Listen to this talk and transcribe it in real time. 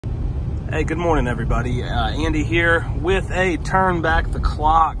Hey, good morning, everybody. Andy here with a Turn Back the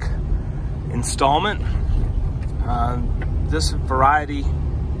Clock installment. This variety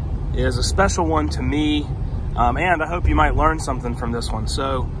is a special one to me, and I hope you might learn something from this one.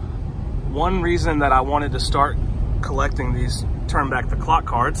 So, one reason that I wanted to start collecting these Turn Back the Clock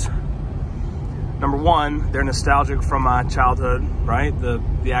cards, number one, they're nostalgic from my childhood, right?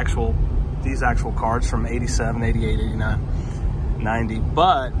 These actual cards from 87, 88, 89, 90,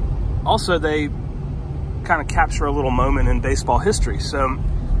 but also they kind of capture a little moment in baseball history. So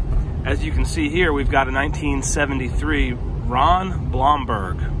as you can see here, we've got a 1973 Ron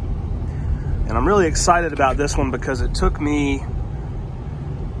Blomberg. And I'm really excited about this one because it took me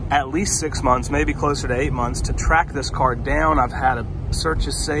at least 6 months, maybe closer to 8 months, to track this card down. I've had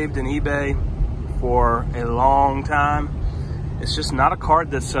searches saved in eBay for a long time. It's just not a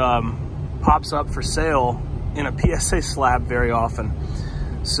card that's pops up for sale in a PSA slab very often.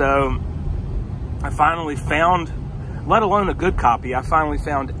 So I finally found, let alone a good copy, I finally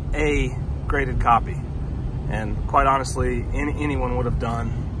found a graded copy. And quite honestly, anyone would have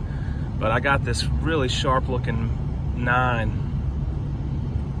done. But I got this really sharp looking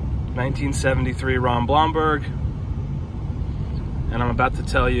 1973 Ron Blomberg. And I'm about to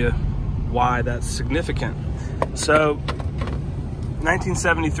tell you why that's significant. So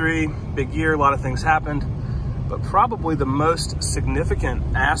 1973, big year, a lot of things happened. But probably the most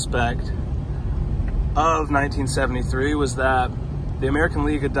significant aspect of 1973 was that the American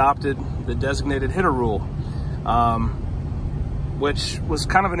League adopted the designated hitter rule, which was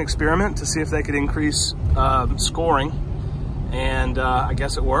kind of an experiment to see if they could increase scoring, and I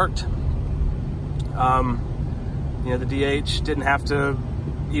guess it worked. The DH didn't have to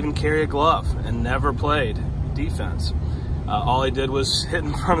even carry a glove and never played defense. All he did was hit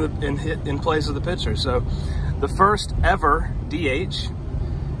in front of hit in place of the pitcher. So the first ever DH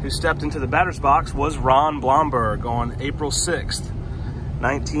who stepped into the batter's box was Ron Blomberg on April 6th,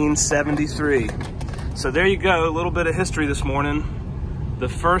 1973. So there you go, a little bit of history this morning. The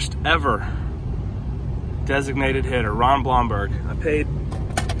first ever designated hitter, Ron Blomberg. I paid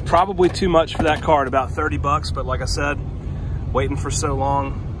probably too much for that card, about 30 bucks, but like I said, waiting for so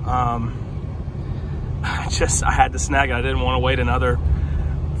long, I had to snag it. I didn't want to wait another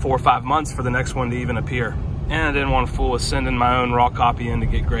 4 or 5 months for the next one to even appear. And I didn't want to fool with sending my own raw copy in to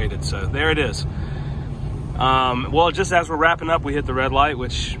get graded. So there it is. Well, just as we're wrapping up, we hit the red light,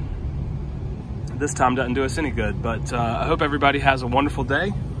 which this time doesn't do us any good. But I hope everybody has a wonderful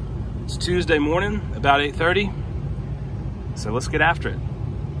day. It's Tuesday morning, about 8:30. So let's get after it.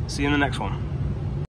 See you in the next one.